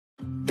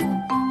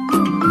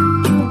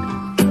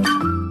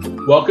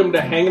Welcome to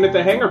Hanging at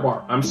the Hangar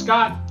Bar. I'm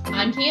Scott.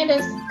 I'm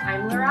Candace.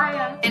 I'm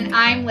Lariah. And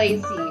I'm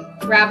Lacey.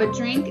 Grab a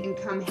drink and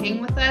come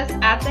hang with us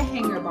at the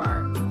Hangar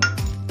Bar.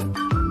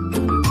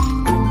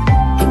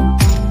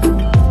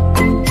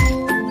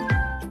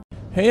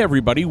 Hey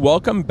everybody,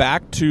 welcome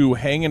back to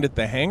Hanging at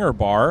the Hangar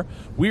Bar.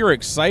 We are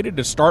excited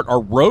to start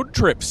our road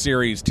trip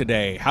series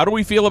today. How do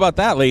we feel about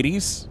that,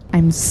 ladies?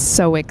 I'm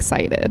so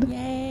excited.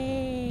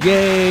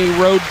 Yay,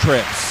 road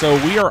trips. So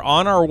we are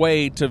on our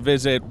way to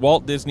visit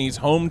Walt Disney's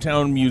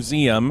hometown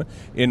museum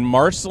in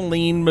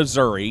Marceline,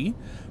 Missouri.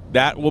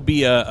 That will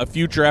be a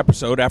future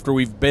episode. After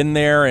we've been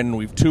there and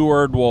we've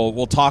toured,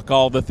 we'll talk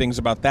all the things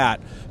about that.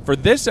 For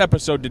this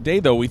episode today,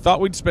 though, we thought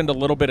we'd spend a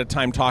little bit of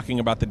time talking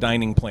about the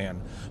dining plan.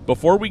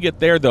 Before we get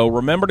there, though,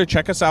 remember to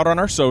check us out on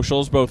our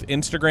socials, both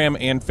Instagram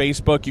and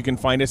Facebook. You can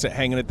find us at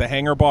Hanging at the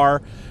Hangar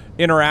Bar.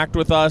 Interact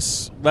with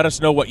us. Let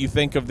us know what you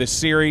think of this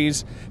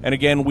series. And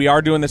again, we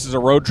are doing this as a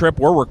road trip.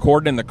 We're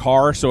recording in the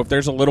car, so if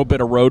there's a little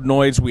bit of road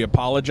noise, we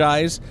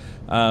apologize.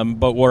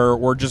 But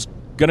we're just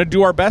going to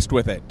do our best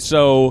with it.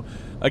 So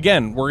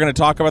again, we're going to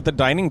talk about the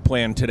dining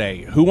plan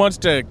today. Who wants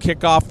to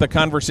kick off the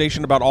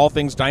conversation about all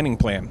things dining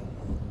plan?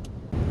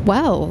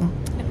 Well,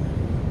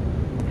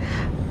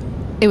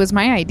 it was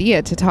my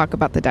idea to talk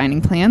about the dining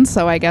plan,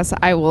 so I guess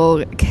I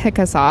will kick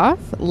us off.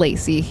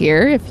 Lacey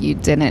here, if you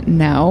didn't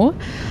know.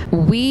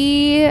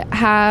 We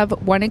have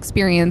one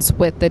experience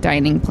with the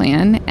dining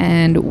plan,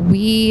 and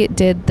we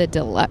did the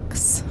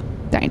deluxe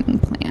dining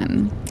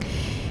plan.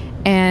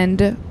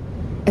 And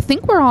I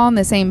think we're all on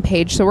the same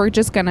page, so we're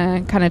just going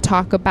to kind of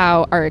talk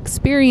about our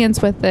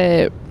experience with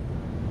it,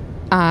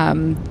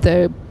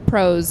 the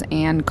pros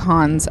and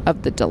cons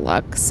of the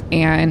deluxe,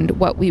 and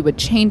what we would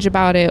change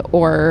about it,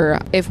 or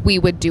if we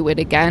would do it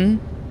again,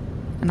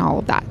 and all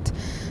of that.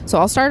 So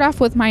I'll start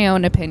off with my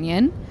own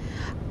opinion.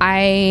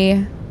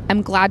 I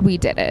am glad we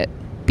did it,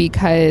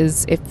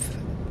 because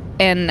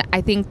and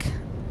I think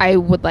I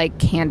would like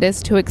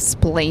Candace to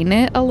explain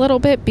it a little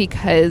bit,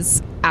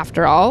 because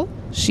after all,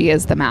 she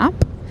is the map.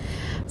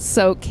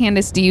 So,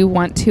 Candace, do you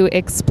want to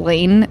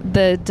explain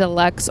the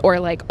deluxe or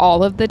like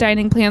all of the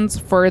dining plans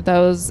for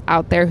those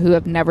out there who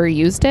have never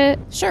used it?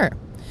 Sure.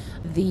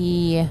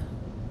 There's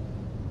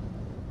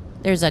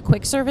a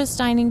quick service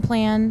dining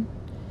plan,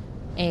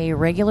 a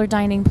regular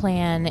dining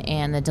plan,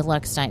 and the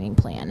deluxe dining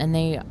plan. And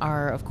they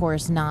are, of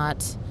course,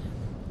 not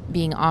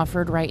being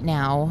offered right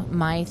now.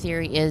 My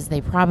theory is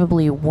they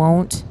probably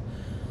won't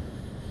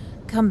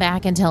come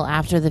back until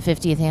after the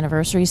 50th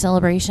anniversary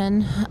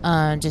celebration,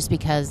 just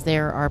because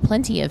there are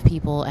plenty of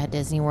people at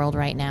Disney World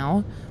right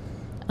now,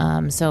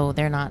 so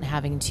they're not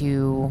having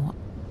to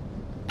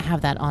have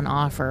that on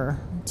offer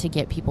to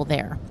get people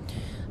there.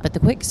 But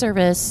the quick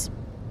service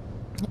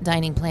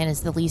dining plan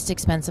is the least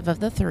expensive of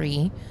the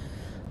three,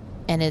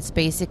 and it's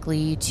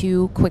basically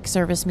 2 quick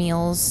service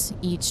meals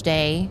each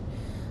day.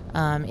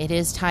 It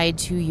is tied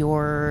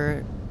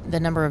to the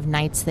number of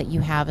nights that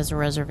you have as a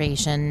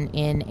reservation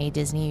in a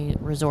Disney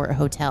resort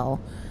hotel,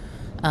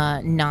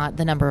 not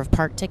the number of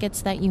park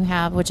tickets that you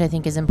have, which I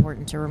think is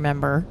important to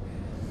remember.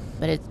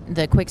 But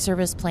the quick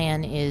service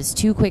plan is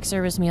 2 quick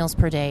service meals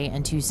per day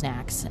and 2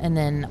 snacks. And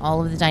then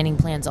all of the dining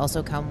plans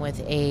also come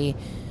with a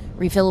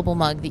refillable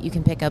mug that you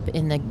can pick up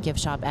in the gift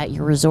shop at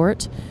your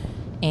resort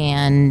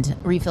and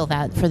refill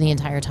that for the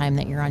entire time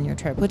that you're on your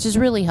trip, which is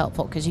really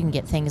helpful because you can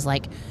get things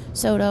like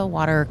soda,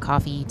 water,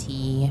 coffee,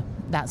 tea,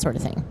 that sort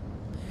of thing.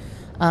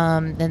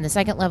 Then the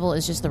second level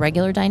is just the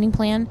regular dining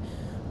plan,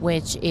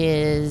 which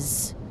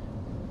is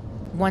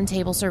 1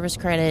 table service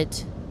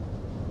credit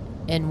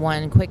and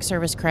 1 quick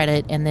service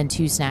credit, and then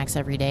 2 snacks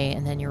every day,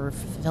 and then your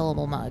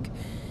refillable mug.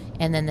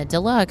 And then the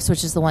deluxe,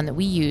 which is the one that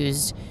we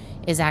used,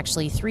 is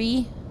actually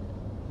 3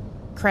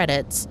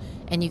 credits,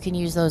 and you can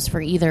use those for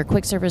either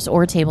quick service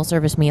or table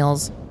service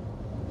meals,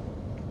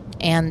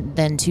 and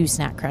then 2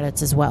 snack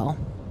credits as well,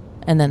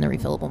 and then the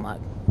refillable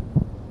mug.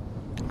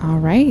 All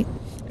right.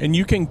 And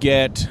you can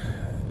get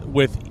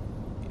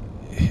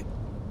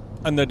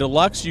on the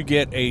deluxe, you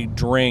get a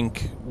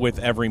drink with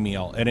every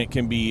meal, and it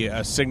can be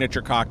a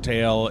signature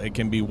cocktail, it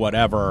can be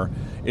whatever.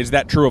 Is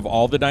that true of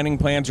all the dining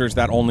plans, or is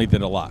that only the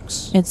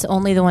deluxe? It's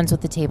only the ones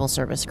with the table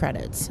service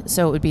credits,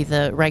 so it would be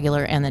the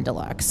regular and the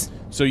deluxe.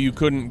 So you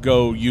couldn't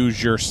go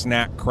use your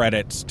snack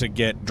credits to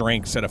get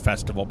drinks at a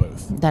festival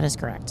booth? That is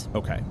correct.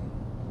 Okay.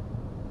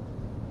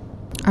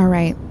 All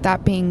right.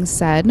 That being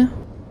said,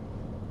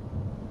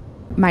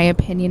 my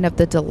opinion of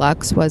the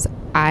deluxe was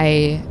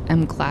I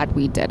am glad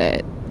we did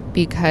it,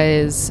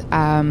 because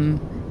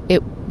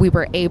we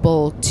were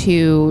able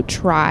to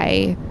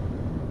try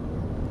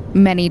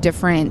many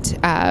different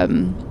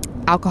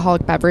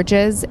alcoholic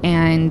beverages.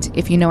 And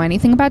if you know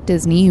anything about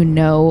Disney, you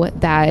know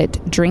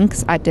that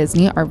drinks at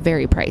Disney are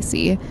very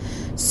pricey.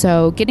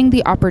 So getting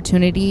the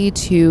opportunity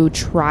to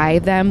try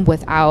them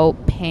without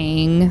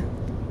paying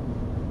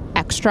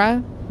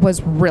extra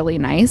was really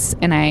nice,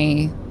 and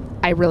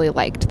I really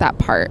liked that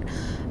part.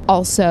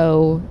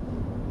 Also,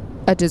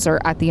 a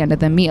dessert at the end of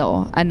the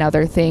meal.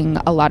 Another thing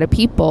a lot of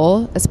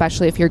people,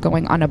 especially if you're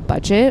going on a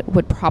budget,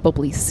 would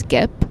probably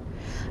skip.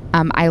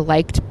 I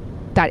liked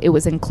that it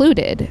was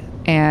included.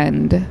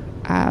 and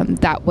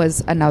that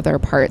was another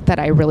part that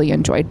I really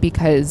enjoyed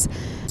because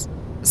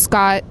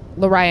Scott,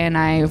 Lariah, and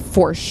I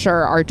for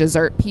sure are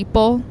dessert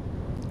people.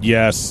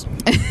 Yes.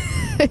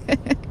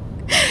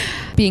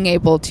 Being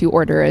able to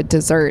order a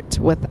dessert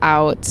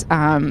without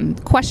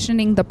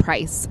questioning the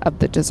price of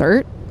the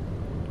dessert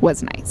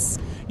was nice.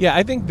 Yeah,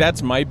 I think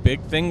that's my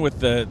big thing with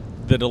the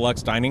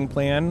deluxe dining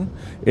plan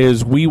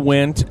is we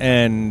went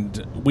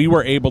and we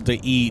were able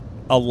to eat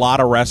a lot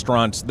of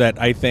restaurants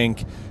that I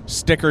think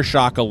Sticker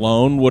Shock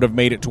alone would have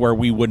made it to where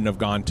we wouldn't have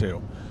gone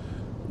to.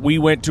 We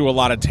went to a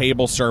lot of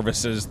table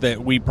services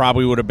that we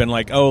probably would have been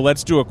like, oh,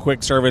 let's do a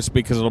quick service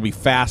because it'll be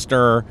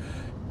faster.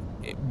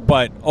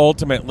 But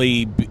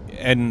ultimately,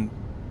 and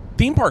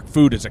theme park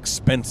food is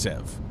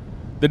expensive.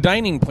 The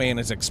dining plan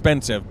is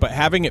expensive, but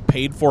having it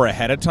paid for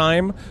ahead of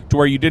time to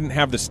where you didn't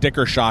have the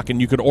sticker shock and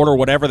you could order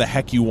whatever the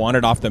heck you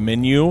wanted off the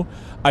menu,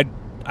 I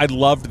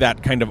loved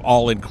that kind of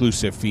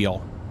all-inclusive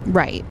feel.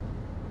 Right.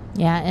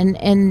 Yeah,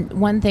 and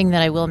one thing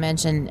that I will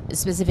mention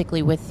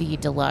specifically with the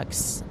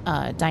deluxe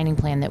dining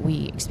plan that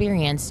we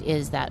experienced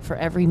is that for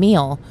every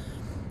meal,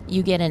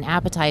 you get an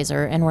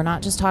appetizer, and we're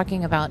not just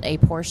talking about a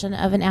portion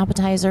of an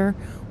appetizer.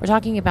 We're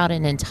talking about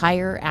an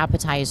entire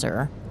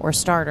appetizer or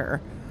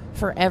starter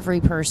for every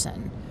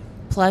person,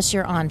 plus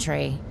your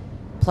entree,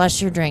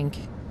 plus your drink,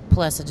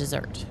 plus a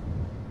dessert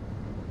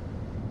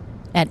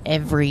at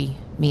every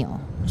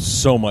meal.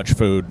 So much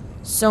food.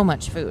 So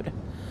much food.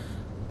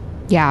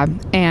 Yeah,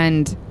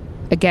 and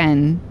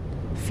again,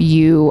 if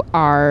you've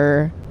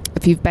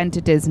been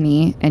to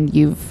Disney and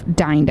you've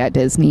dined at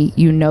Disney,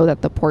 you know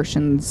that the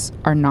portions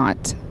are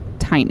not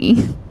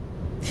tiny.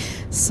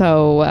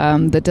 So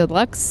the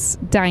deluxe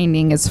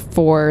dining is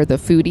for the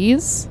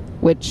foodies,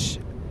 which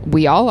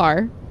we all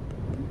are.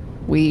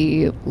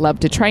 We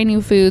love to try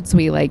new foods.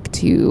 We like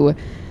to,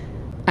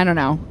 I don't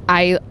know.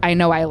 I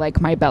know I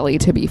like my belly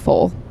to be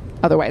full.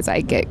 Otherwise,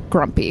 I get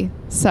grumpy.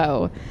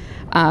 So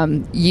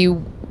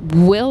you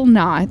will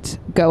not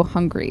go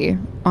hungry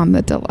on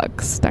the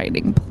deluxe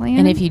dining plan.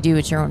 And if you do,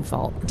 it's your own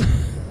fault.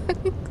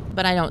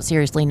 But I don't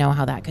seriously know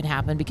how that could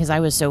happen because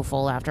I was so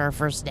full after our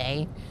first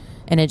day,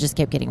 and it just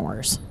kept getting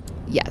worse.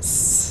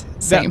 Yes.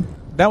 Same.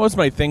 That was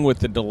my thing with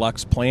the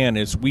deluxe plan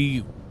is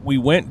we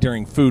went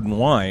during Food and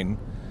Wine,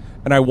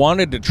 and I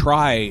wanted to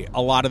try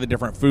a lot of the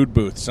different food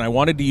booths, and I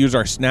wanted to use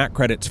our snack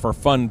credits for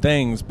fun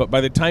things, but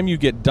by the time you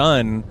get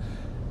done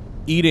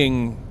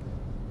eating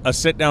a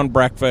sit-down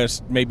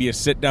breakfast, maybe a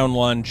sit-down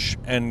lunch,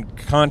 and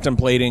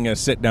contemplating a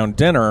sit-down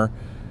dinner,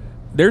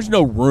 there's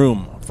no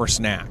room for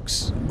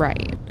snacks.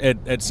 Right.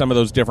 At some of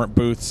those different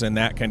booths and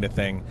that kind of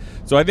thing.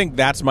 So I think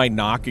that's my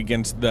knock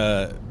against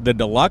the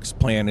deluxe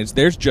plan is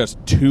there's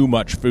just too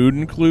much food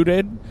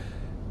included,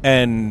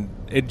 and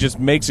it just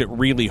makes it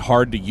really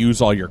hard to use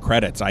all your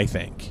credits, I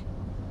think.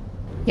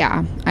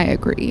 Yeah, I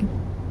agree.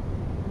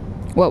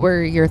 What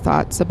were your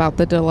thoughts about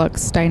the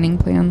deluxe dining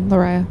plan,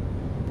 Lariah?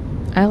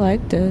 I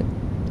liked it.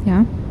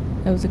 Yeah?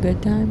 It was a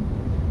good time.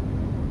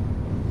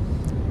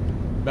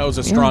 That was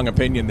a strong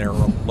opinion there,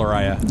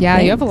 Lariah. Yeah,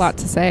 Thanks. you have a lot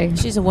to say.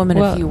 She's a woman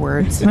of few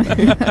words.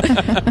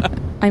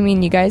 I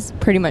mean, you guys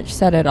pretty much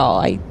said it all.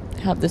 I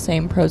have the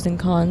same pros and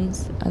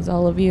cons as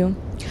all of you.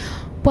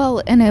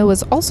 Well, and it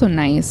was also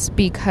nice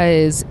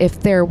because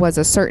if there was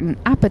a certain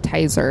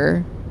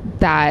appetizer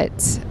that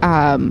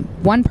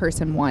one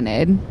person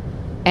wanted,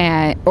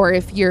 or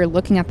if you're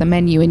looking at the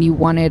menu and you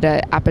wanted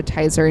an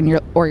appetizer and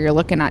you're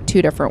looking at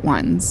two different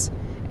ones,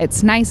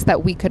 it's nice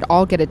that we could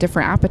all get a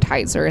different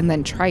appetizer and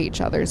then try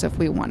each other's if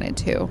we wanted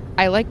to.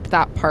 I liked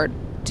that part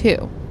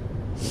too,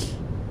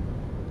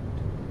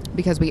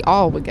 because we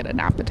all would get an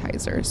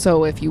appetizer.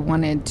 So if you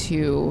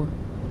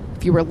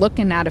were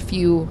looking at a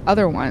few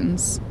other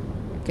ones,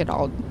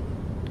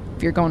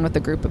 if you're going with a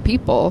group of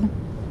people,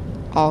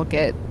 all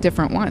get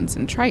different ones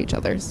and try each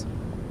other's.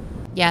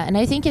 Yeah, and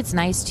I think it's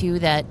nice, too,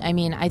 that,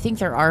 I think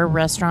there are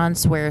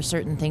restaurants where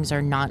certain things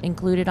are not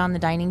included on the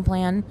dining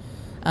plan,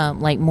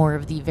 like more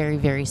of the very,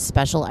 very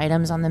special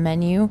items on the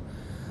menu.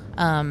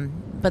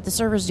 But the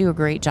servers do a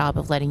great job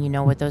of letting you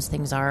know what those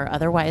things are.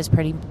 Otherwise,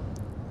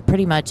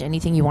 pretty much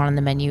anything you want on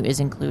the menu is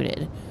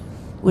included,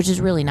 which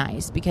is really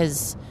nice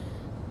because,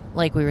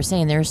 like we were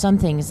saying, there are some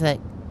things that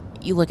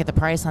you look at the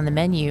price on the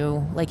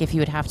menu, like if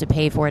you would have to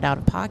pay for it out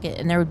of pocket,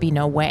 and there would be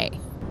no way.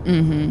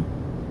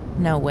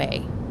 Mm-hmm. No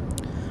way.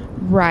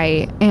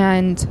 Right.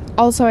 And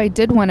also I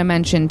did want to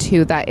mention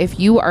too that if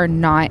you are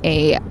not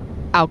a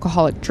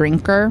alcoholic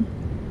drinker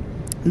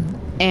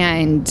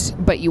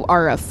but you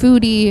are a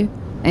foodie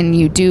and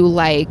you do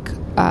like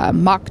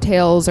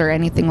mocktails or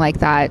anything like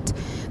that,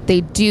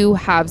 they do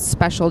have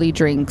specialty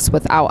drinks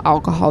without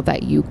alcohol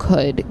that you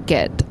could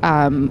get.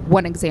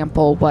 One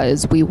example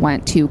was we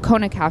went to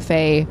Kona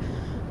Cafe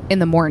in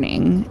the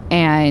morning,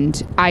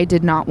 and I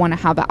did not want to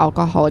have an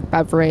alcoholic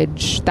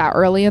beverage that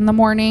early in the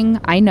morning.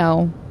 I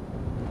know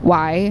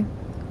why.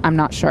 I'm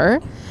not sure.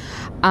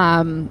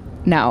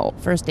 No.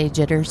 First day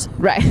jitters.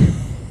 Right.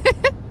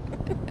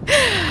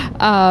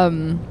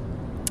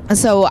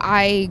 So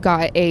I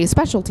got a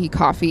specialty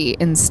coffee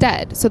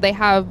instead. So they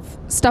have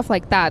stuff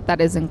like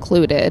that is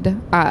included.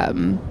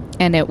 And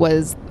And it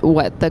was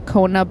the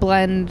Kona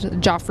blend,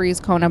 Joffrey's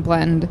Kona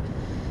blend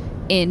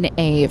in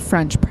a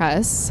French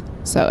press.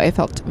 So I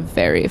felt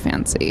very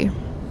fancy.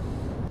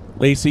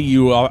 Lacey,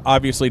 you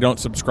obviously don't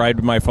subscribe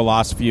to my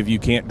philosophy of you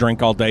can't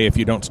drink all day if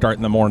you don't start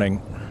in the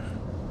morning.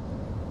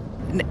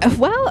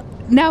 Well,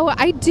 no,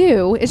 I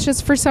do. It's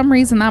just for some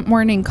reason that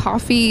morning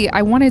coffee,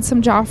 I wanted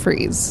some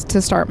Joffrey's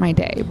to start my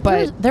day.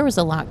 But there was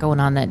a lot going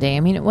on that day. I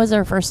mean, it was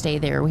our first day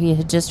there. We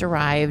had just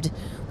arrived.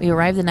 We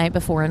arrived the night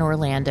before in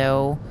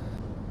Orlando.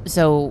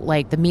 So,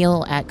 like, the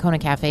meal at Kona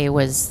Cafe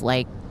was,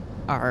 like,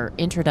 our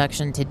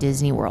introduction to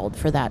Disney World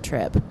for that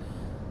trip.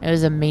 It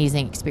was an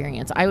amazing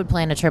experience. I would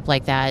plan a trip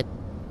like that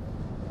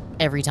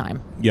every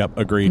time. Yep,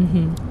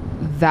 agreed.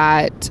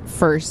 That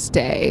first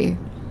day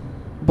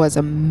was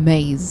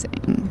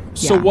amazing.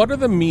 So Yeah. what are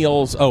the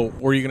meals? Oh,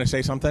 were you going to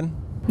say something?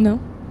 No.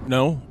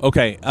 No?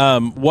 Okay.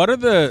 What are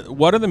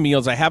the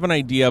meals? I have an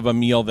idea of a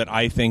meal that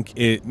I think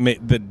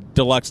the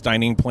deluxe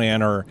dining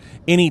plan or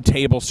any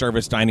table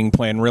service dining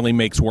plan really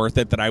makes worth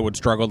it that I would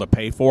struggle to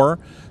pay for.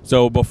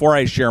 So before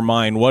I share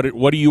mine,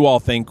 what do you all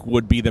think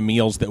would be the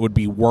meals that would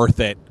be worth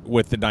it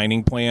with the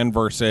dining plan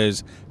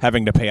versus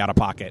having to pay out of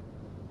pocket?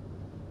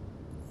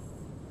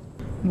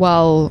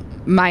 Well,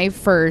 my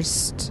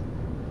first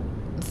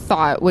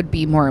thought would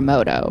be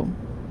Morimoto,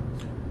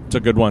 It's a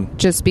good one.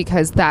 just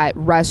because that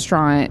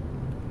restaurant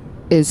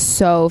is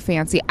so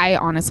fancy. I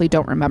honestly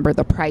don't remember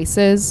the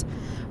prices,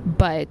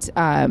 but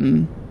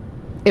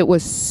it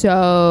was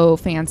so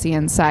fancy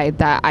inside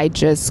that I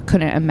just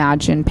couldn't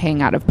imagine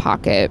paying out of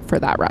pocket for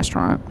that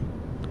restaurant.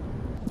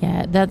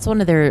 Yeah, that's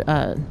one of their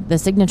the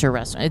signature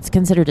restaurant. It's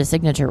considered a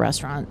signature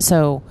restaurant.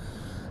 So,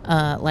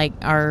 like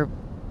our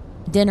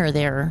dinner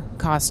there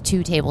cost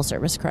 2 table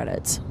service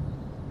credits,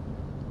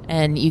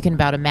 and you can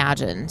about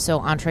imagine. So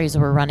entrees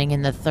were running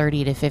in the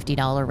 $30 to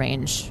 $50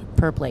 range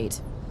per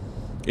plate,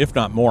 If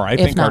not more. I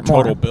think our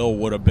total bill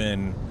would have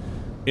been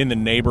in the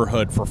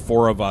neighborhood for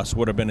 4 of us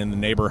would have been in the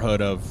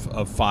neighborhood of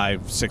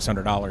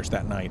 $500-$600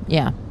 that night.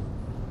 Yeah.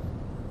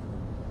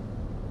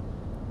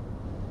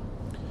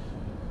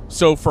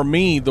 So for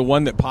me, the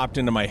one that popped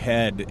into my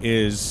head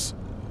is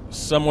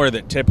somewhere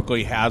that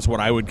typically has what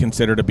I would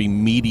consider to be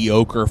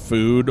mediocre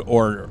food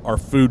or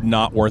food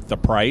not worth the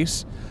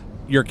price.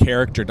 Your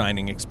character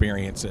dining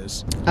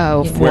experiences.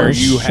 Oh, Yeah. for Where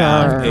you sure.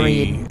 have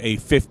a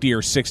 $50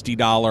 or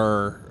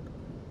 $60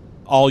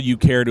 all you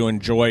care to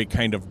enjoy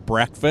kind of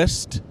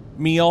breakfast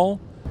meal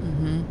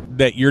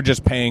that you're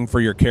just paying for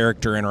your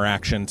character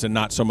interactions and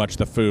not so much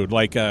the food.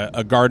 Like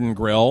a Garden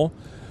Grill,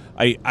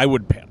 I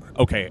would pay.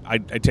 Okay, I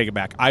take it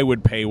back. I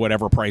would pay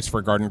whatever price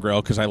for Garden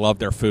Grill because I love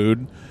their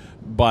food.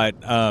 But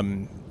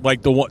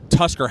like the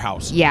Tusker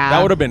House, Yeah.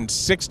 that would have been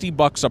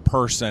 $60 a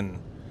person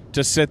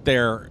to sit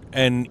there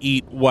and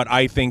eat what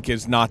I think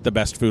is not the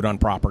best food on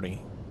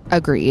property.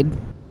 Agreed.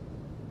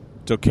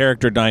 So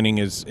character dining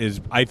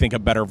is I think a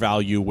better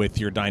value with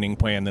your dining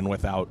plan than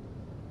without.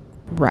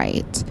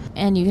 Right.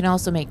 And you can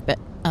also make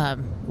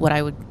what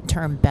I would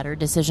term better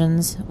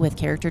decisions with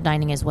character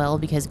dining as well,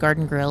 because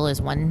Garden Grill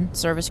is 1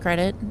 service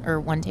credit or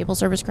 1 table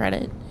service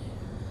credit.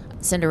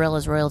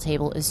 Cinderella's Royal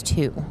Table is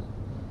 2.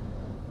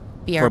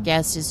 Be Our For-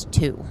 Guest is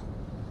 2.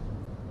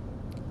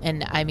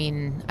 And I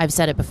mean, I've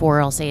said it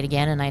before, I'll say it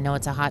again, and I know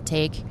it's a hot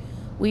take.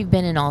 We've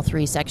been in all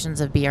 3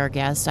 sections of Be Our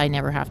Guest. I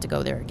never have to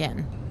go there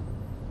again.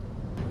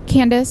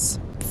 Candace,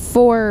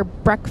 for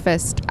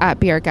breakfast at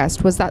Be Our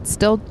Guest, was that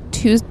still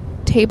 2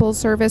 table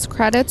service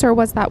credits or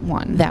was that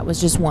 1? That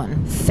was just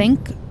 1.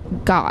 Thank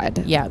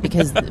God. Yeah,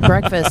 because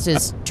breakfast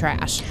is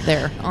trash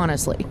there,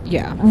 honestly.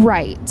 Yeah.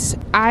 Right.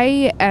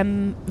 I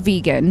am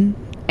vegan,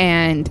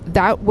 and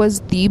that was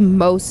the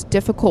most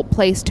difficult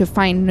place to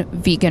find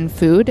vegan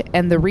food.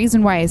 And the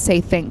reason why I say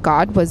thank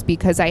God was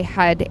because I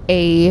had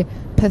a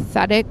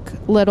pathetic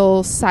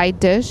little side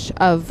dish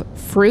of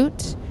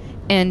fruit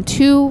and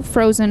 2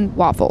 frozen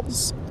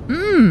waffles.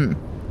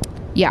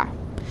 Yeah.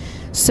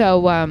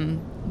 So,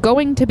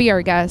 going to Be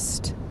Our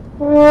Guest.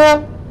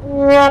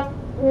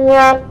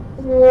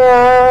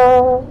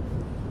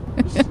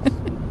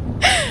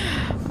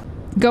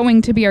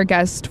 Going to Be Our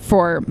Guest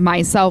for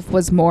myself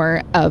was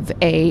more of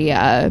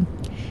a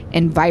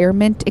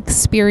environment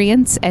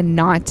experience and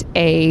not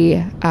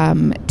a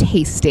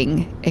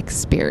tasting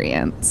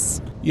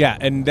experience. Yeah,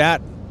 and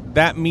that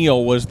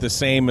meal was the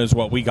same as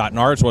what we got, and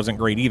ours wasn't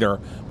great either,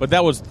 but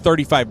that was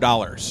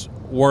 $35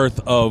 worth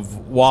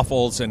of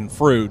waffles and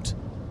fruit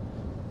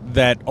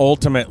that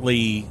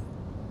ultimately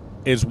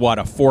is what,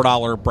 a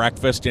 $4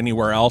 breakfast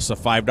anywhere else, a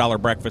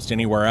 $5 breakfast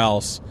anywhere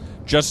else,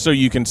 just so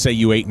you can say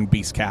you ate in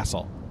Beast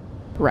Castle.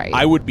 Right.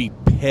 I would be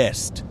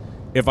pissed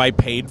if I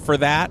paid for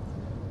that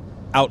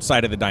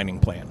outside of the dining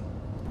plan.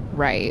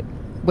 Right.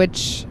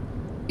 Which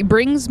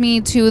brings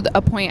me to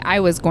a point I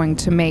was going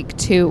to make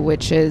too,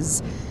 which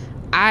is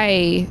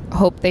I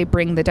hope they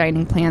bring the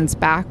dining plans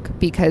back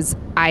because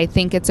I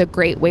think it's a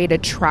great way to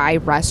try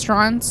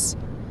restaurants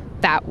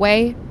that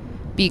way,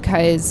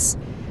 because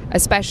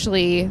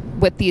especially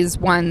with these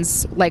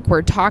ones like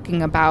we're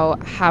talking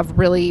about have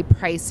really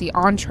pricey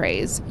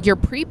entrees, you're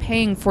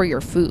prepaying for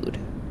your food.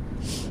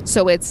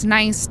 So it's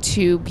nice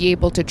to be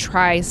able to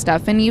try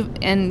stuff.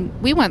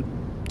 And we went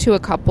to a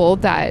couple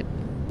that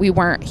we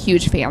weren't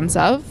huge fans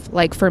of.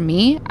 Like for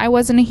me, I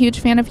wasn't a huge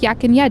fan of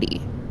Yak and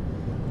Yeti.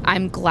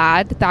 I'm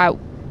glad that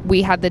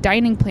we had the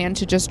dining plan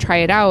to just try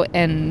it out.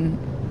 And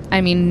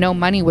I mean, no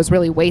money was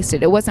really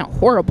wasted. It wasn't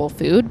horrible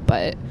food,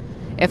 but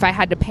if I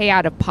had to pay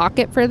out of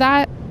pocket for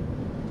that,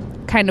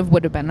 kind of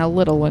would have been a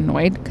little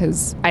annoyed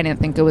because I didn't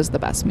think it was the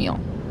best meal.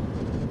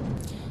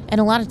 And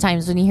a lot of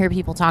times when you hear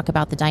people talk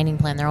about the dining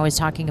plan, they're always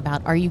talking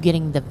about, are you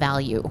getting the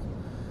value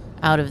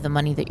out of the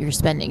money that you're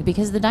spending?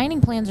 Because the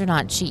dining plans are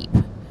not cheap.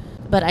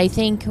 But I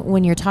think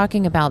when you're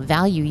talking about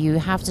value, you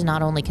have to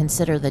not only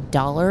consider the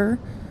dollar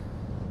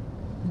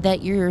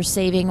that you're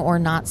saving or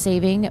not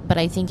saving, but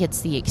I think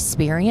it's the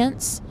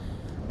experience.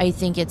 I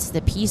think it's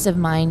the peace of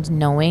mind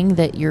knowing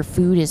that your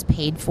food is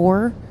paid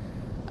for,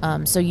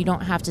 so you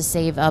don't have to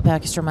save up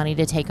extra money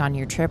to take on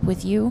your trip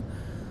with you.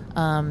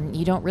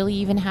 You don't really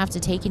even have to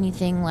take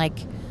anything like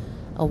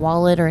a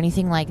wallet or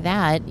anything like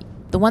that.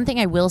 The one thing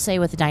I will say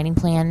with the dining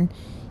plan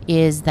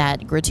is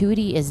that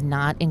gratuity is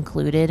not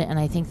included, and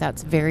I think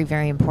that's very,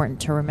 very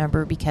important to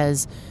remember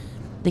because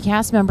the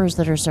cast members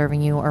that are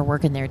serving you are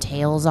working their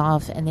tails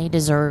off, and they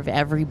deserve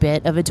every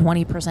bit of a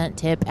 20%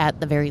 tip at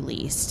the very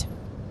least.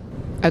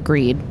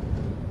 Agreed.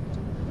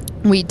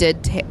 We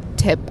did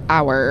tip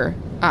our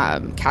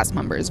cast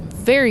members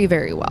very,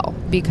 very well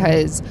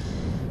because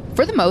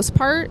for the most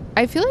part,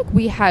 I feel like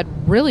we had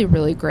really,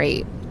 really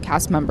great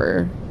cast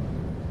member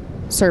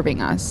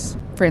serving us.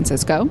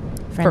 Francisco,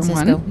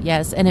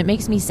 yes. And it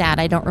makes me sad.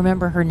 I don't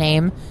remember her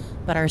name,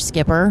 but our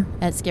skipper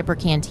at Skipper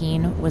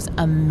Canteen was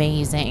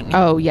amazing.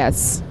 Oh,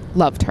 yes.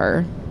 Loved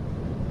her.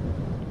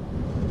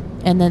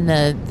 And then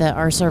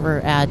our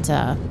server at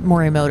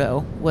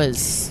Morimoto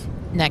was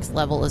next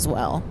level as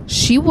well.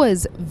 She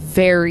was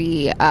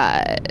very,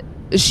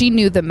 she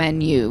knew the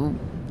menu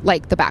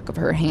like the back of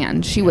her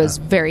hand. She was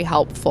very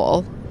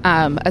helpful,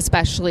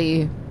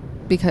 especially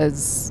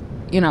because,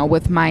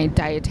 with my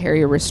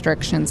dietary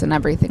restrictions and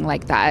everything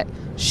like that,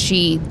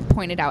 she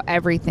pointed out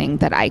everything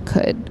that I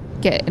could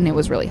get, and it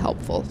was really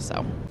helpful.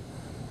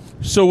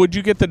 So would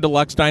you get the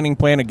deluxe dining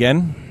plan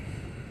again?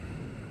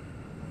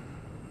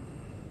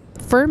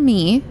 For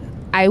me,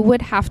 I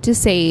would have to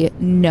say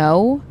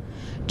no,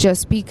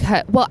 just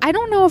because, I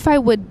don't know if I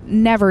would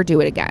never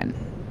do it again,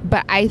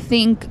 but I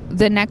think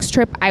the next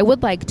trip I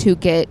would like to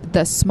get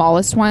the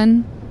smallest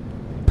one,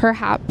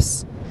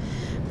 perhaps,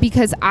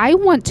 because I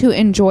want to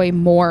enjoy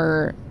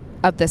more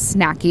of the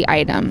snacky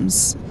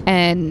items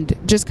and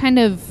just kind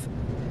of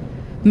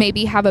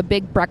maybe have a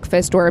big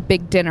breakfast or a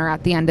big dinner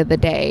at the end of the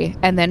day,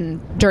 and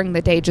then during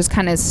the day just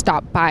kind of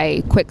stop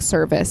by quick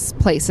service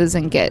places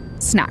and get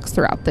snacks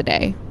throughout the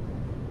day.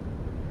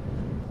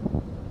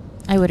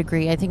 I would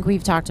agree. I think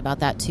we've talked about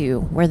that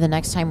too, where the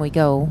next time we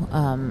go,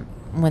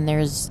 when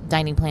there's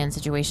dining plan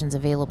situations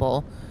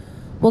available,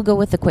 we'll go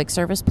with the quick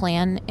service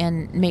plan,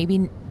 and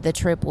maybe the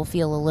trip will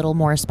feel a little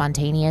more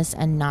spontaneous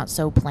and not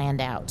so planned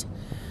out.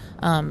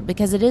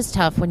 Because it is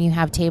tough when you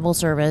have table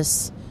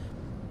service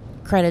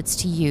credits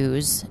to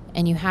use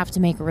and you have to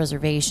make a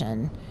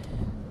reservation.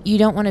 You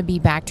don't want to be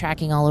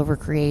backtracking all over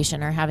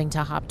Creation or having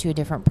to hop to a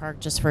different park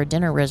just for a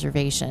dinner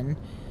reservation.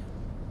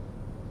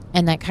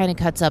 And that kind of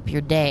cuts up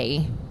your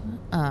day.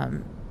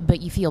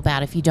 But you feel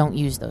bad if you don't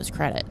use those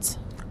credits.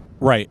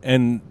 Right.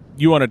 And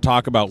you want to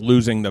talk about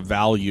losing the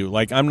value.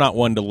 Like, I'm not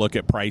one to look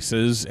at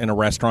prices in a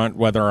restaurant,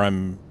 whether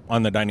I'm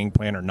on the dining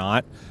plan or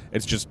not.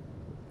 It's just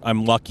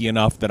I'm lucky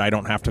enough that I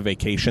don't have to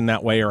vacation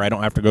that way, or I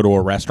don't have to go to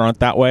a restaurant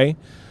that way.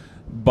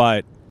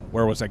 But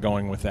where was I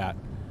going with that?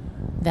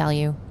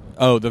 Value.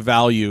 Oh, the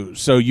value.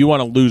 So you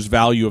want to lose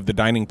value of the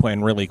dining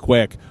plan really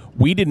quick.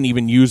 We didn't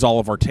even use all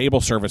of our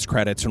table service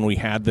credits when we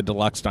had the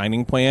deluxe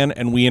dining plan,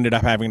 and we ended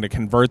up having to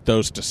convert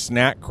those to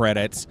snack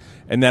credits.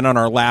 And then on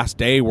our last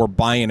day, we're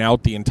buying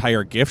out the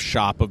entire gift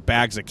shop of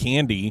bags of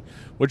candy,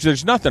 which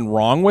there's nothing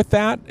wrong with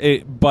that.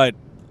 But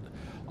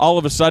all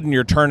of a sudden,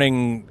 you're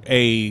turning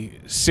a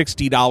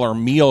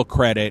 $60 meal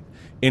credit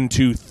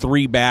into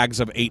 3 bags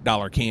of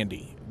 $8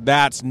 candy.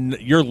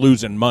 You're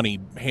losing money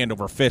hand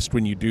over fist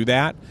when you do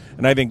that.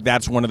 And I think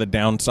that's one of the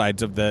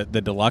downsides of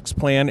the deluxe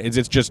plan is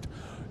it's just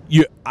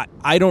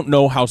I don't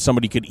know how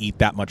somebody could eat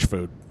that much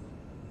food.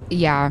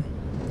 Yeah,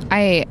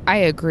 I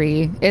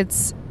agree.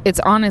 It's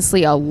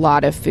honestly a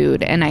lot of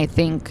food, and I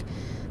think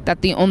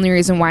that the only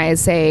reason why I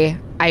say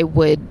I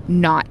would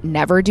not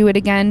never do it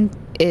again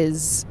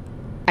is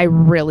I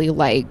really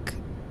like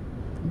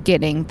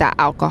getting the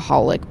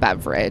alcoholic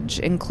beverage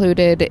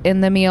included in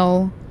the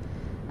meal.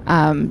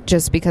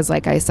 Just because,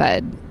 like I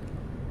said,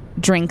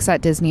 drinks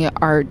at Disney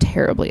are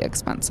terribly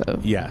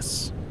expensive.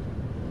 Yes.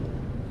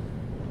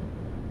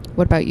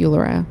 What about you,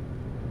 Laura?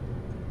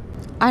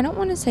 I don't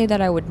want to say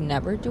that I would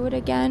never do it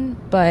again,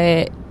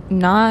 but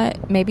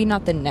maybe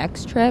not the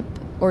next trip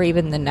or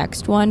even the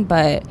next one,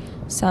 but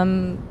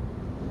some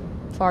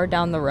far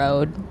down the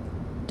road.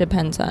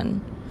 Depends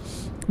on.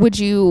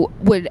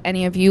 Would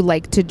any of you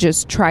like to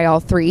just try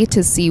all 3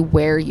 to see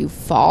where you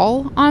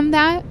fall on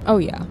that? Oh,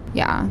 yeah.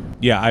 Yeah.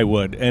 Yeah, I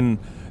would. And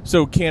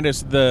so,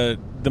 Candace, the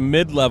the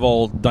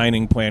mid-level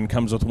dining plan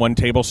comes with 1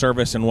 table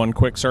service and 1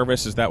 quick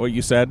service. Is that what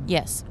you said?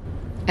 Yes.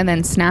 And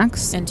then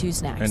snacks? And 2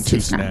 snacks. And 2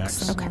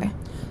 snacks. Okay.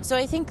 So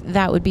I think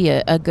that would be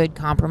a good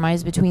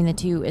compromise between the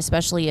two,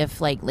 especially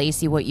if, like,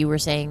 Lacey, what you were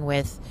saying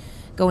with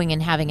going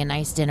and having a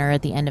nice dinner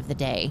at the end of the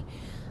day.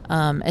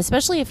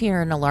 Especially if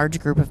you're in a large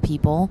group of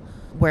people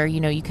where,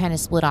 you kind of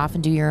split off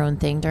and do your own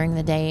thing during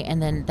the day.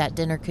 And then that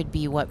dinner could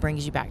be what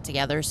brings you back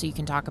together so you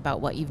can talk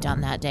about what you've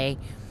done that day.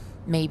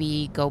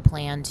 Maybe go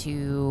plan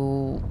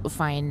to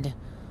find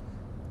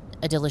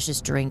a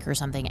delicious drink or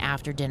something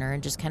after dinner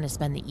and just kind of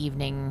spend the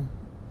evening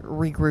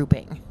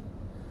regrouping.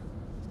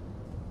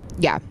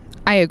 Yeah,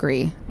 I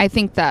agree. I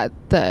think that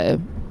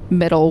the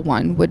middle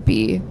one would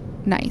be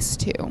nice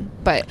too.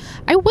 But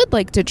I would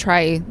like to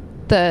try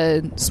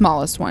the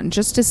smallest one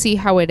just to see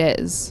how it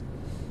is.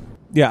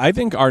 Yeah, I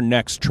think our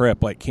next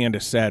trip, like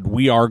Candace said,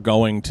 we are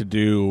going to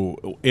do,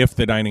 if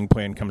the dining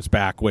plan comes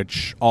back,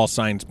 which all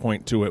signs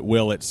point to it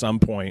will at some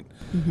point,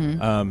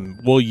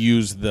 we'll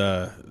use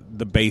the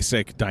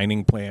basic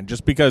dining plan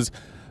just because,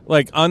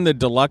 like, on the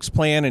deluxe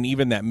plan and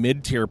even that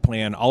mid-tier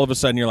plan, all of a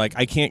sudden you're like,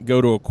 I can't go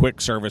to a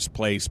quick service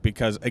place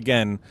because,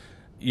 again,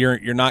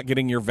 you're not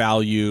getting your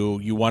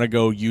value. You want to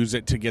go use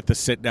it to get the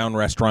sit-down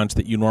restaurants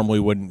that you normally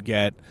wouldn't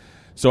get.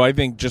 So I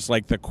think just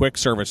like the quick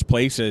service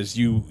places,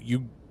 you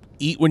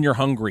eat when you're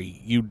hungry.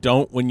 You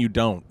don't when you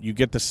don't. You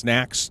get the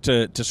snacks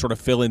to sort of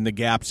fill in the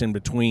gaps in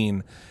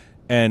between.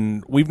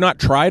 And we've not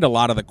tried a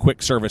lot of the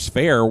quick service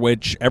fare,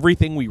 which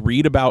everything we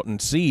read about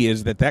and see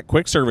is that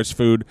quick service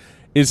food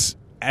is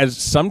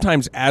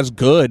sometimes as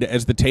good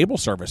as the table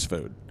service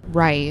food.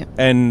 Right.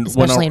 And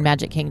especially in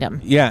Magic Kingdom.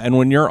 Yeah, and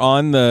when you're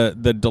on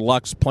the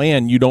deluxe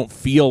plan, you don't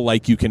feel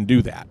like you can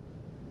do that.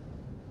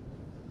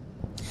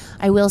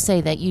 I will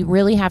say that you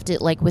really have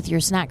to, like with your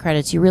snack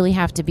credits, you really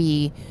have to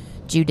be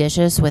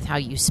judicious with how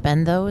you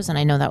spend those. And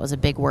I know that was a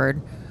big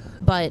word,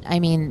 but I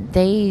mean,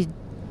 they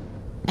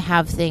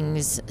have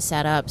things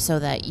set up so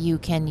that you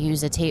can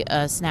use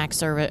a snack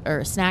service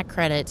or snack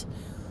credit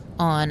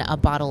on a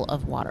bottle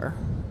of water,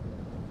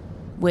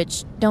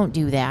 which don't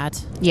do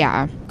that.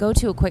 Yeah. Go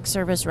to a quick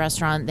service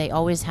restaurant. They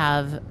always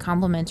have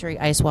complimentary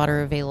ice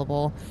water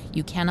available.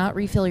 You cannot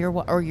refill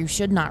or you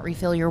should not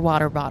refill your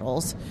water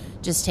bottles.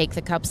 Just take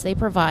the cups they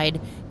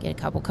provide, get a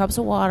couple cups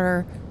of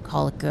water,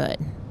 call it good.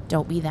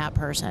 Don't be that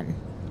person.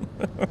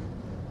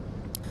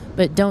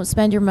 But don't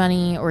spend your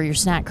money or your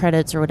snack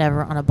credits or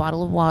whatever on a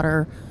bottle of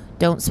water.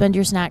 Don't spend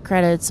your snack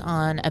credits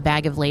on a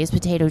bag of Lay's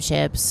potato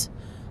chips.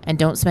 And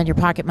don't spend your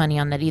pocket money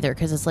on that either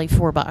because it's like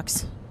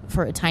 $4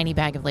 for a tiny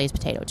bag of Lay's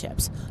potato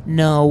chips.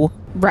 No.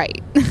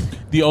 Right.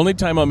 The only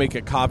time I'll make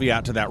a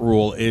caveat to that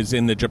rule is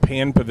in the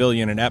Japan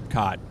Pavilion in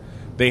Epcot.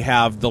 They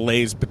have the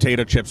Lay's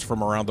potato chips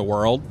from around the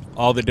world,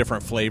 all the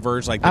different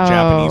flavors, like the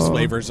Japanese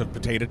flavors of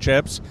potato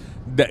chips.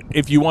 That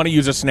if you want to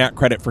use a snack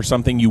credit for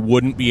something you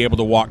wouldn't be able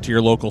to walk to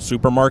your local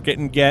supermarket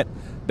and get,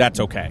 that's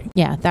okay.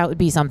 Yeah, that would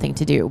be something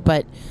to do.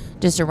 But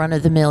just a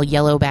run-of-the-mill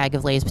yellow bag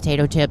of Lay's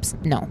potato chips,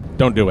 no.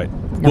 Don't do it.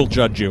 No. We'll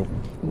judge you.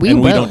 We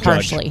will don't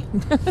harshly.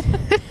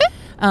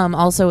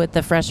 Also, at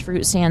the fresh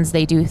fruit stands,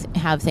 they do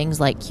have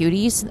things like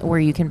cuties where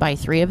you can buy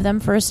 3 of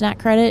them for a snack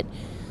credit.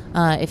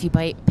 If you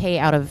pay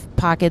out of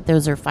pocket,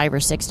 those are $5 or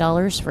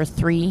 $6 for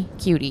 3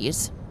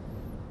 cuties.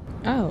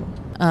 Oh.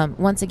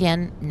 Once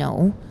again,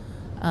 no.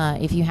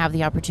 If you have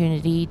the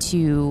opportunity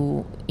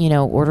to,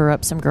 order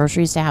up some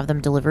groceries to have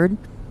them delivered,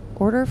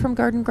 order from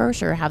Garden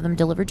Grocer, have them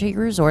delivered to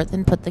your resort,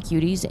 then put the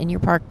cuties in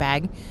your park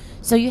bag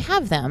so you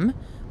have them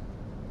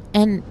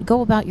and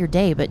go about your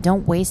day, but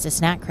don't waste a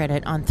snack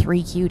credit on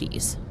 3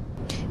 cuties.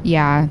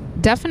 Yeah,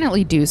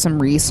 definitely do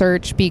some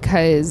research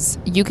because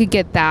you could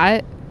get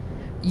that.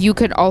 You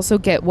could also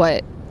get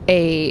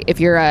if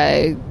you're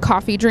a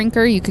coffee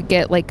drinker, you could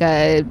get like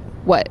a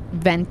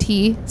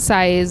venti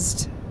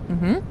sized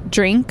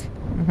drink,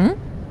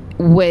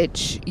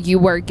 which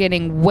you are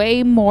getting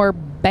way more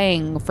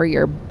bang for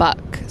your buck.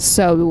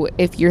 So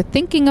if you're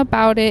thinking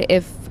about it,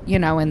 if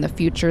in the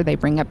future they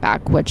bring it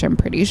back, which I'm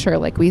pretty sure,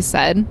 like we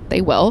said,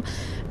 they will,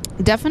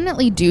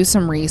 definitely do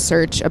some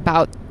research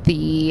about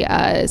the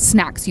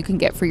snacks you can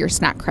get for your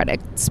snack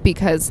credits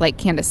because, like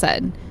Candace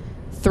said,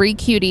 3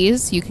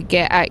 cuties you could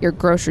get at your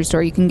grocery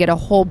store. You can get a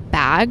whole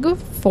bag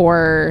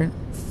for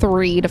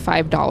 $3 to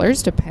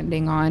 $5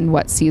 depending on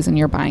what season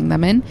you're buying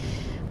them in.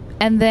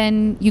 And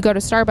then you go to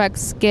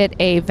Starbucks, get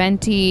a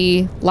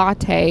venti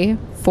latte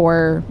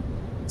for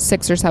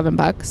 $6 or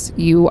 $7.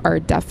 You are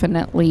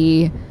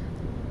definitely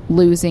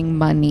losing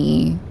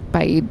money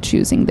by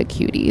choosing the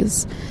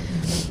cuties.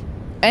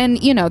 And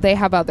they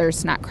have other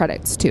snack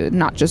credits too,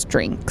 not just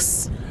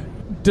drinks.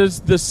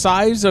 Does the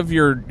size of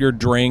your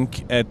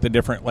drink at the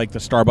different, like the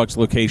Starbucks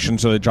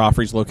locations or the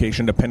Joffrey's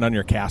location, depend on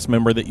your cast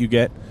member that you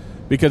get?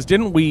 Because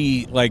didn't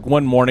we, like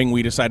one morning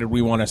we decided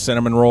we want a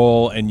cinnamon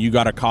roll and you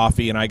got a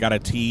coffee and I got a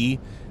tea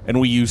and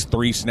we used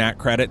 3 snack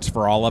credits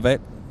for all of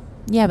it?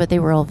 Yeah, but they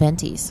were all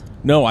ventis.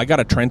 No, I got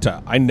a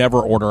Trenta. I never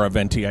order a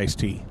venti iced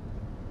tea.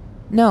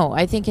 No,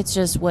 I think it's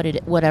just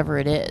whatever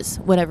it is.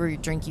 Whatever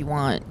drink you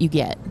want, you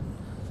get.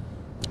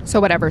 So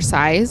whatever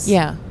size?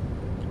 Yeah.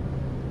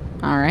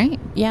 All right.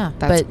 Yeah,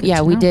 That's but good yeah,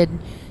 to we know. did.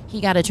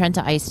 He got a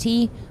Trenta iced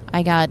tea.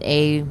 I got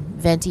a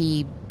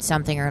venti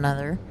something or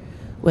another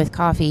with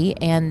coffee,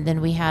 and then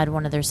we had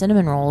one of their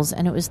cinnamon rolls,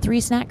 and it was 3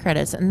 snack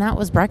credits, and that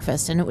was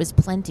breakfast, and it was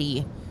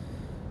plenty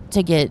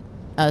to get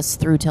us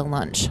through till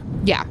lunch.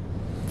 Yeah,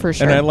 for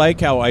sure. And I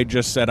like how I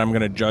just said I'm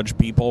going to judge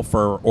people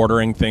for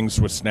ordering things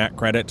with snack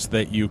credits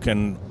that you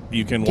can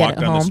walk at down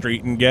the home.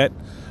 street and get.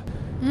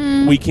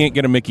 We can't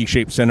get a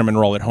Mickey-shaped cinnamon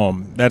roll at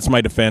home. That's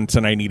my defense,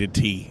 and I needed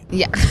tea.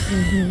 Yeah.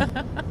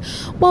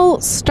 Well,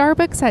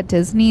 Starbucks at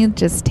Disney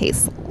just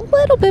tastes a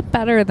little bit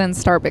better than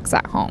Starbucks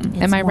at home.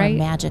 It's Am I more right?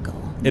 magical.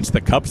 It's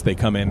the cups they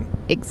come in.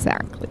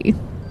 Exactly.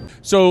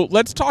 So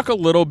let's talk a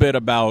little bit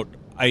about.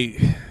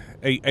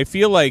 I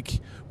feel like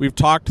we've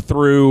talked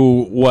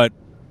through what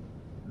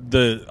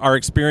our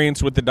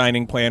experience with the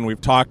dining plan. We've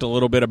talked a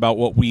little bit about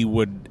what we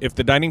would, if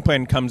the dining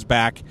plan comes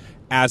back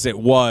as it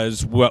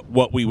was,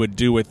 what we would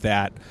do with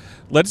that.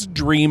 Let's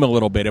dream a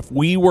little bit. If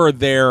we were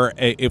there,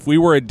 if we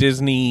were a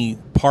Disney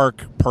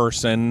park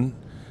person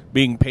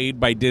being paid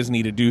by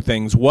Disney to do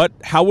things,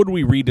 how would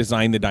we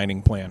redesign the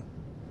dining plan?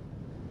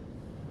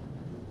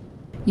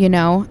 You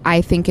know,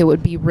 I think it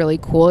would be really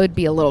cool. It'd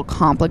be a little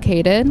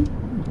complicated,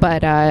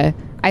 but I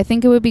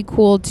think it would be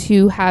cool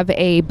to have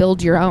a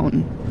build your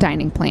own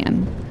dining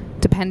plan,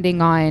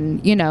 depending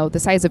on, you know,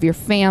 the size of your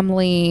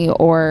family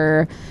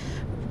or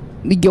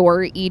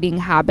your eating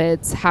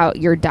habits, how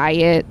your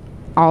diet,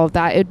 all of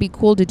that. It'd be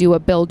cool to do a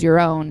build your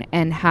own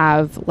and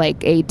have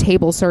like a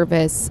table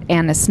service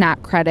and a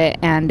snack credit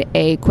and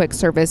a quick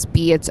service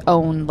be its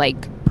own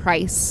like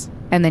price.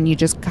 And then you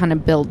just kind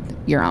of build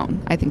your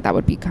own. I think that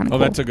would be kind of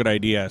cool. Oh, that's a good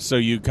idea. So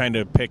you kind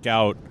of pick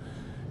out,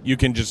 you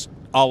can just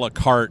a la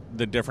carte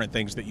the different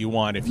things that you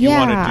want. If you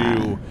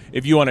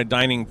want a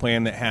dining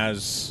plan that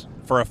has,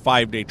 for a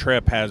 5-day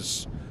trip,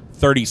 has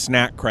 30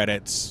 snack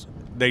credits,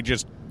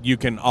 you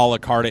can a la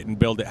carte it and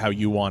build it how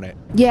you want it.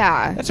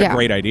 Yeah. That's a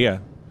great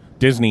idea.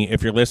 Disney,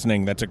 if you're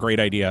listening, that's a great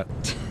idea.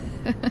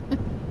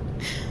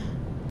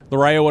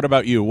 Lariah, what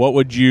about you?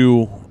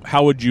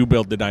 How would you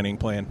build the dining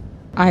plan?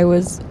 I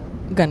was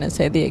gonna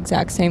say the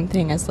exact same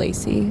thing as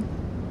Lacey,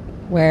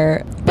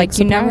 where like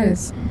you never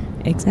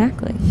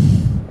exactly.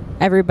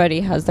 Everybody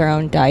has their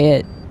own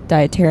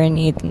dietary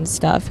needs and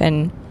stuff,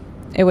 and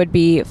it would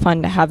be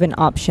fun to have an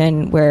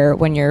option where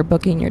when you're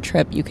booking your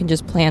trip, you can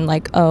just plan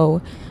like,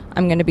 oh,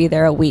 I'm going to be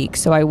there a week,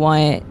 so I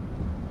want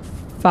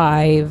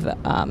 5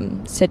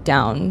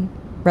 sit-down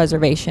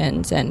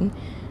reservations, and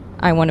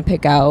I want to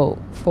pick out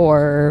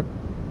 4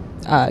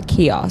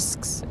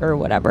 kiosks or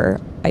whatever.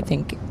 I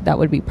think that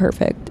would be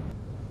perfect.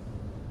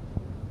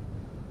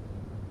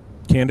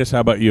 Candace, how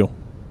about you?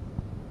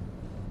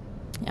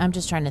 I'm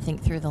just trying to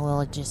think through the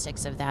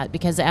logistics of that,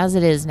 because as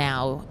it is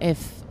now,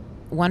 if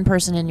one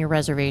person in your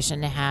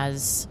reservation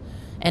has,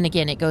 and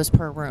again, it goes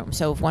per room.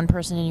 So if one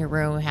person in your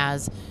room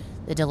has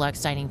the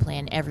deluxe dining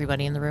plan,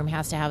 everybody in the room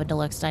has to have a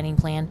deluxe dining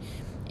plan.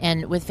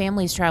 And with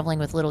families traveling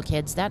with little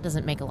kids, that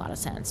doesn't make a lot of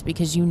sense,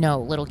 because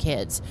little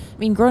kids. I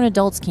mean, grown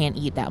adults can't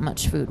eat that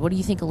much food. What do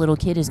you think a little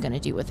kid is going to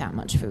do with that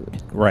much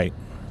food? Right.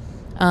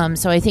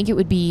 So I think it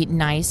would be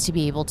nice to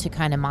be able to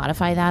kind of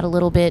modify that a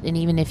little bit. And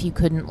even if you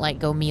couldn't like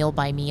go meal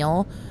by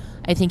meal,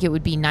 I think it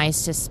would be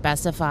nice to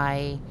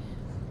specify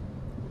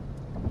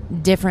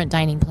different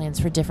dining plans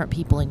for different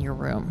people in your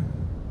room.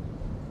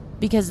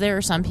 Because there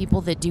are some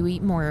people that do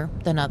eat more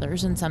than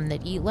others and some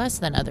that eat less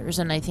than others.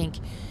 And I think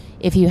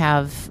if you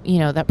have,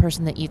 that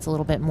person that eats a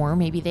little bit more,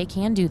 maybe they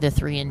can do the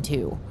 3 and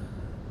 2.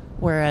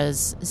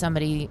 Whereas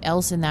somebody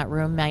else in that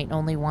room might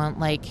only want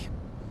like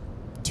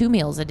 2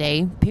 meals a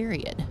day,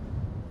 period.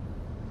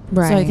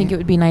 Right. So I think it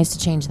would be nice to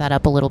change that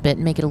up a little bit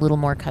and make it a little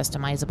more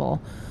customizable.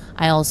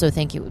 I also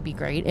think it would be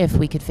great if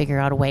we could figure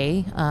out a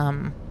way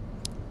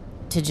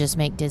to just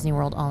make Disney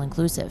World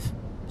all-inclusive,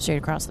 straight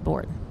across the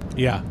board.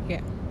 Yeah. Yeah.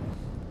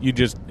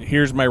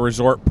 Here's my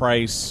resort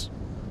price.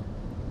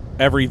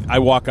 I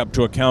walk up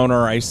to a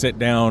counter, I sit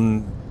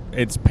down,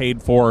 it's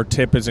paid for,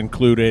 tip is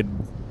included.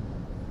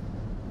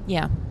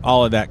 Yeah.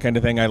 All of that kind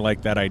of thing. I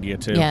like that idea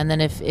too. Yeah, and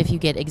then if you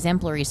get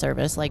exemplary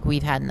service like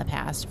we've had in the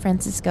past,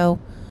 Francisco,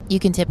 you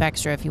can tip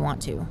extra if you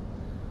want to.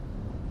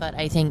 But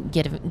I think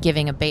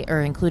giving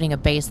including a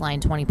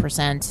baseline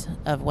 20%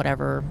 of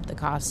whatever the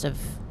cost of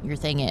your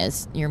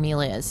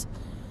meal is,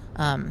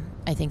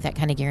 I think that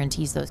kind of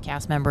guarantees those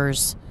cast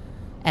members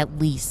at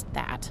least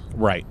that.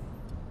 Right.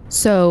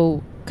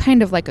 So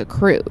kind of like a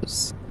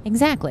cruise.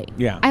 Exactly.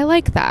 Yeah. I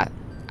like that.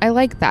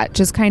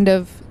 Just kind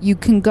of, you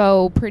can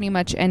go pretty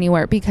much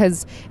anywhere,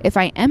 because if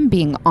I am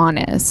being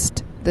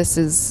honest, this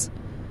is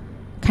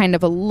kind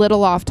of a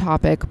little off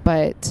topic,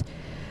 but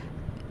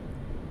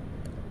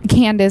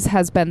Candace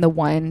has been the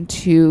one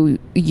to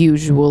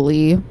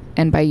usually,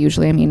 and by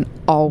usually I mean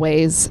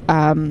always,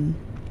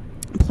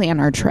 plan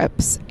our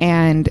trips.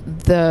 And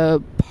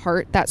the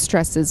part that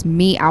stresses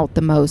me out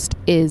the most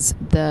is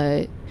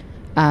the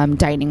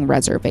dining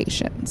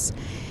reservations.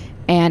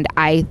 And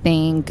I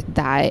think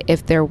that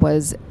if there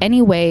was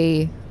any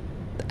way,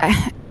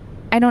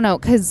 I don't know,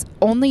 because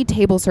only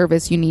table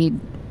service, you need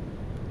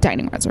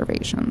dining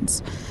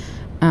reservations.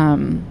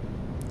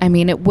 I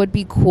mean, it would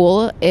be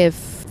cool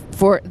if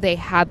they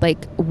had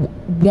like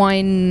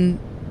one,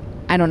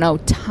 I don't know,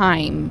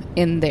 time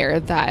in there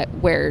that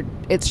where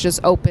it's just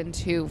open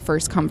to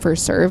first come,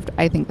 first served.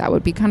 I think that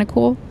would be kind of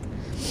cool.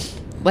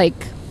 Like,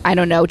 I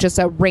don't know, just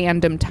a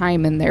random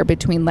time in there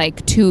between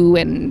like 2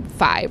 and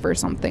 5 or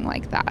something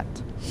like that.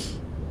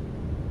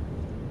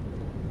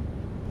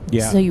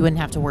 Yeah. So you wouldn't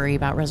have to worry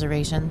about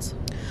reservations?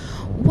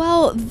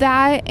 Well,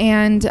 that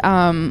and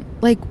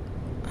like,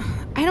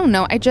 I don't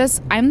know.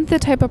 I'm the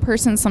type of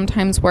person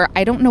sometimes where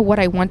I don't know what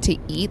I want to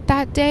eat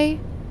that day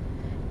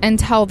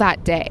until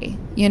that day.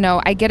 You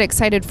know, I get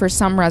excited for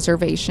some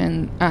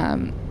reservation,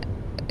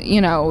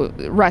 you know,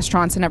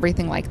 restaurants and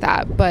everything like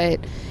that.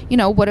 But, you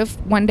know, what if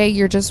one day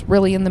you're just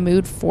really in the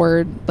mood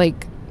for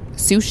like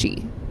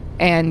sushi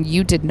and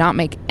you did not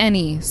make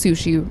any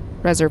sushi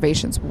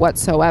reservations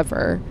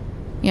whatsoever?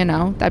 You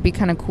know, that'd be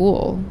kind of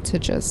cool to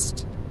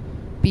just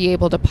be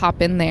able to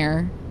pop in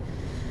there.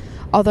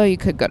 Although you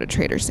could go to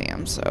Trader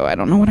Sam's, so I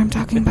don't know what I'm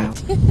talking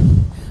about.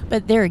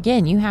 But there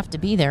again, you have to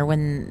be there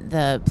when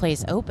the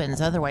place opens.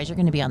 Otherwise, you're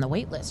going to be on the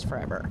wait list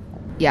forever.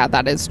 Yeah,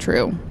 that is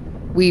true.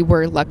 We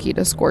were lucky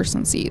to score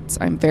some seats.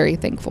 I'm very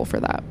thankful for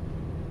that.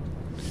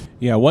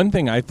 Yeah, one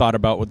thing I thought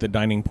about with the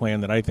dining plan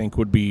that I think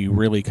would be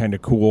really kind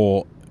of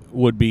cool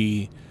would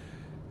be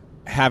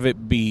have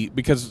it be,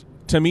 because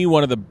to me,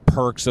 one of the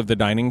perks of the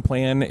dining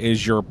plan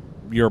is you're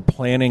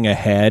planning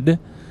ahead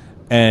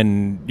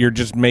and you're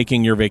just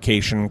making your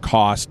vacation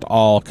cost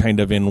all kind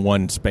of in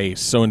one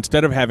space. So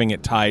instead of having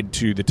it tied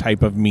to the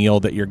type of meal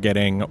that you're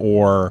getting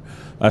or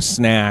a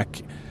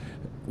snack,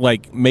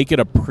 like make it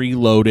a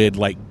preloaded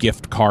like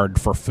gift card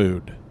for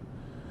food.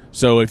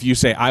 So if you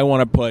say, I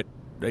want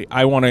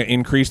to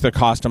increase the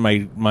cost of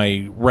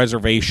my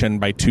reservation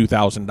by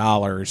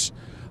 $2,000,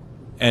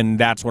 and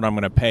that's what I'm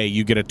going to pay,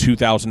 you get a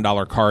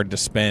 $2,000 card to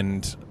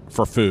spend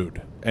for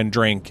food and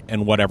drink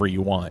and whatever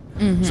you want.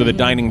 Mm-hmm. So the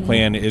dining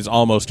plan is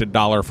almost a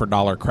dollar for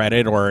dollar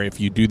credit, or if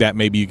you do that,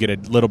 maybe you get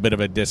a little bit of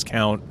a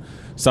discount,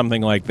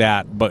 something like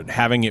that. But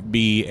having it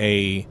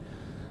be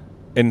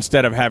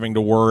instead of having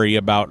to worry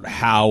about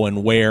how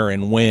and where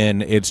and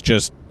when, it's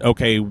just,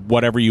 okay,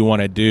 whatever you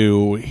want to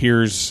do,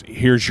 here's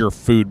your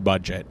food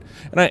budget.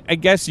 And I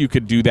guess you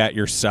could do that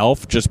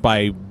yourself just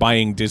by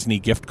buying Disney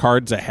gift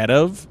cards ahead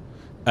of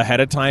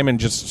time and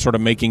just sort of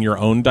making your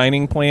own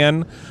dining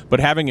plan. But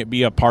having it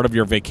be a part of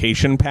your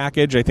vacation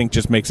package, I think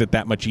just makes it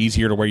that much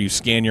easier to where you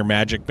scan your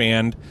Magic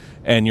Band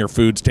and your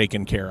food's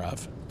taken care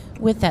of.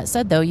 With that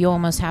said, though, you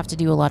almost have to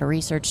do a lot of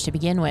research to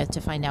begin with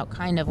to find out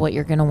kind of what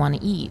you're going to want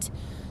to eat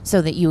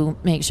so that you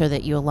make sure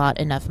that you allot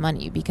enough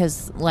money.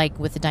 Because like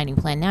with the dining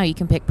plan now, you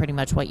can pick pretty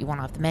much what you want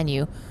off the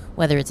menu,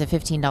 whether it's a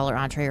 $15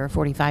 entree or a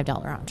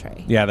 $45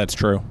 entree. Yeah, that's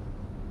true.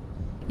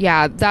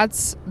 Yeah,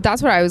 that's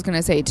what I was going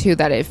to say, too,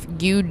 that if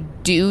you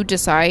do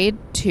decide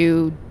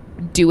to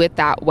do it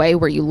that way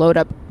where you load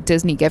up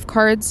Disney gift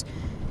cards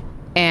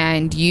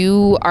and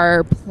you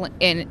are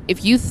and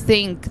if you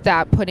think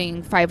that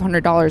putting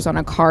 $500 on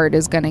a card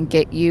is going to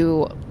get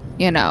you,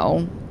 you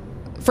know,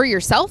 for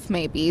yourself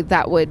maybe,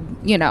 that would,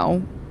 you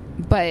know,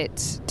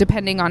 but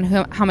depending on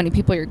how many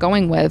people you're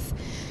going with,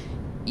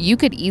 you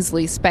could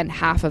easily spend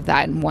half of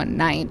that in one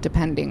night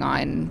depending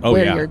on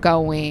where you're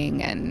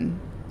going and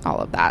all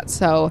of that.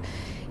 So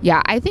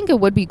yeah, I think it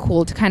would be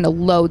cool to kind of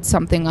load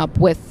something up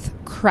with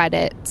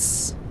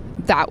credits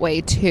that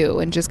way too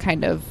and just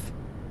kind of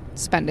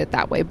spend it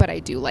that way. But I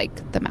do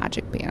like the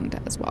Magic Band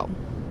as well.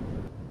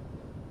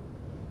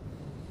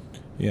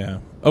 Yeah.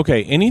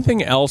 Okay,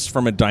 anything else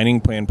from a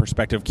dining plan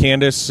perspective?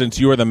 Candace, since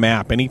you are the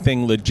map,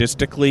 anything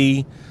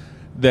logistically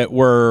that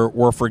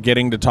we're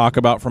forgetting to talk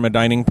about from a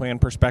dining plan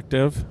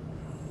perspective?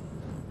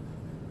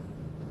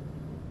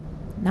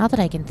 Not that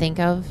I can think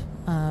of.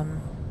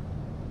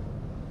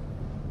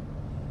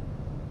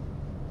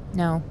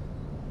 No.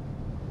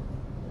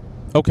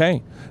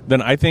 Okay.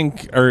 Then I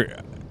think,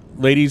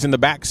 ladies in the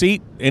back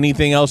seat,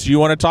 anything else you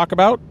want to talk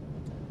about?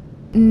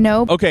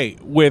 Nope. Okay,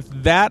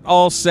 with that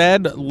all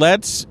said,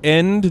 let's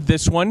end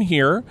this one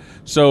here.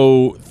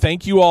 So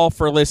thank you all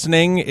for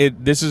listening.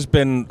 This has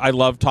been, I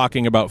love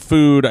talking about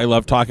food. I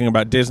love talking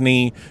about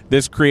Disney.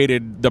 This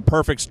created the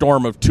perfect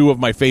storm of two of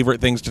my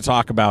favorite things to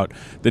talk about.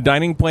 The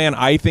dining plan,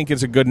 I think,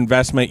 is a good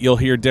investment. You'll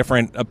hear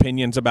different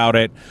opinions about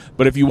it.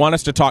 But if you want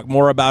us to talk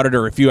more about it,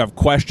 or if you have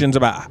questions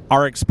about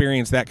our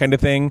experience, that kind of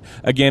thing,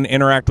 again,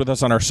 interact with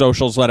us on our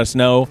socials. Let us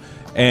know.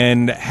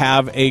 And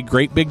have a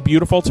great, big,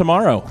 beautiful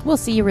tomorrow. We'll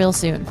see you real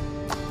soon.